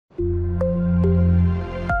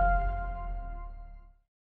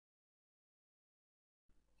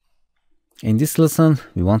In this lesson,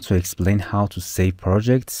 we want to explain how to save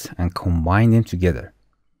projects and combine them together.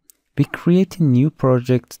 We create a new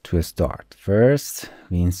project to start. First,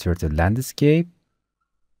 we insert a landscape.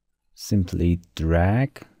 Simply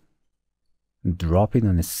drag, drop it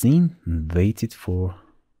on a scene and wait it for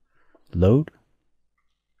load.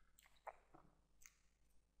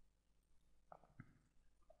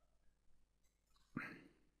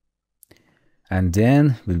 And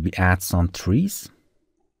then we'll add some trees.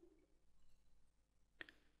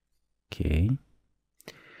 Okay.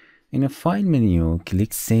 In a file menu,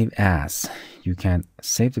 click Save As. You can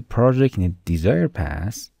save the project in a desired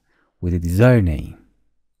path with a desired name.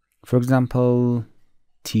 For example,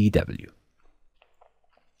 TW.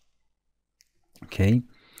 Okay.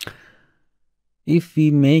 If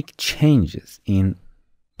we make changes in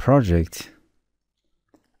project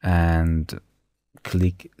and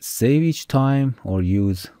click Save each time or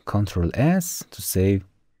use Ctrl S to save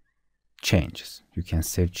changes. You can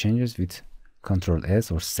save changes with Ctrl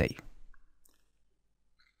S or save.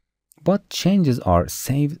 But changes are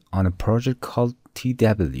saved on a project called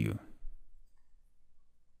TW.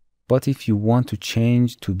 But if you want to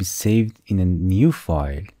change to be saved in a new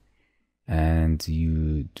file and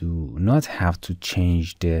you do not have to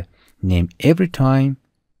change the name every time,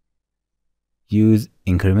 use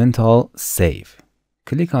incremental save.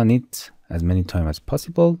 Click on it as many times as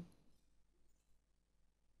possible.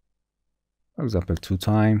 For example, 2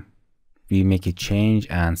 times. We make a change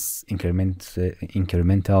and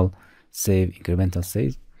incremental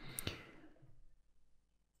save.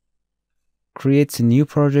 Creates a new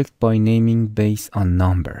project by naming based on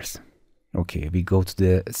numbers. Okay, we go to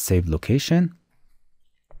the save location.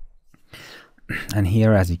 And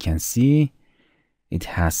here, as you can see, it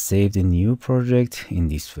has saved a new project in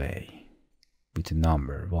this way with the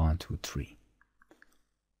number 1, 2, 3.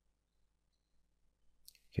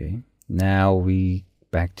 Okay, now we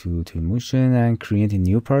back to Twinmotion and create a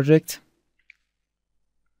new project.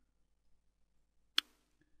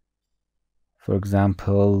 For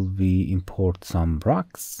example, we import some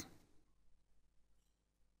rocks.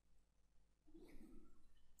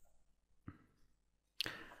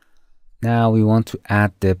 Now we want to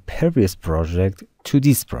add the previous project to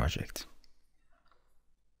this project.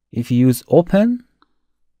 If you use open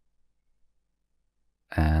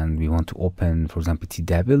and we want to open, for example,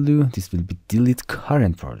 TW, this will be delete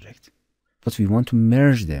current project. But we want to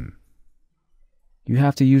merge them. You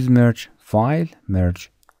have to use merge file,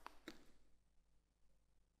 merge.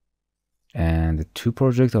 And the 2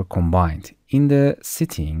 projects are combined. In the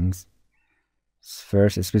settings,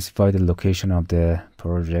 first specify the location of the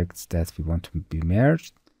projects that we want to be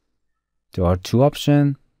merged. There are 2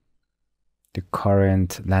 options. The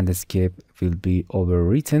current landscape will be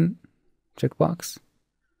overwritten checkbox.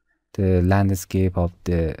 The landscape of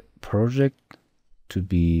the project to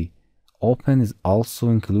be open is also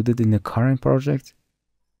included in the current project.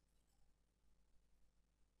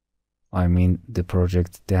 I mean, the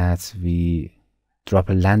project that we drop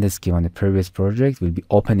a landscape on the previous project will be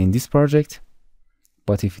open in this project.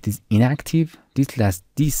 But if it is inactive, this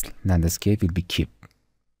landscape will be kept.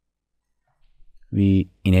 We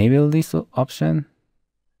enable this option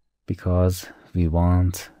because we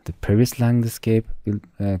want the previous landscape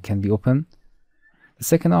can be open. The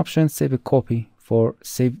second option, save a copy for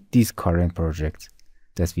save this current project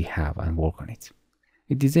that we have and work on it.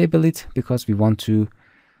 We disable it because we want to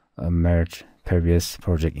merge previous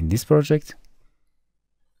project in this project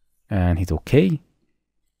and hit OK.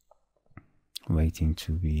 Waiting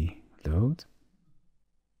to be load.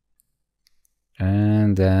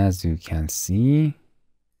 And as you can see,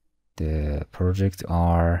 the projects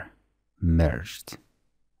are merged.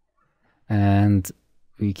 And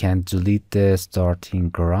we can delete the starting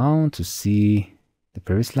ground to see the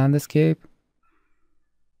previous landscape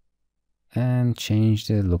and change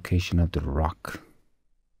the location of the rock.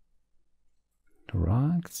 The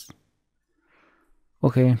rocks.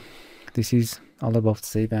 Okay, this is all about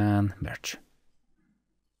save and merge.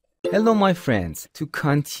 Hello my friends, to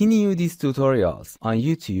continue these tutorials on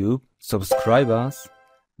YouTube, subscribe us,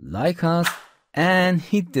 like us, and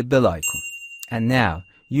hit the bell icon. And now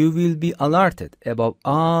you will be alerted about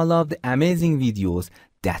all of the amazing videos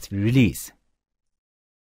that we release.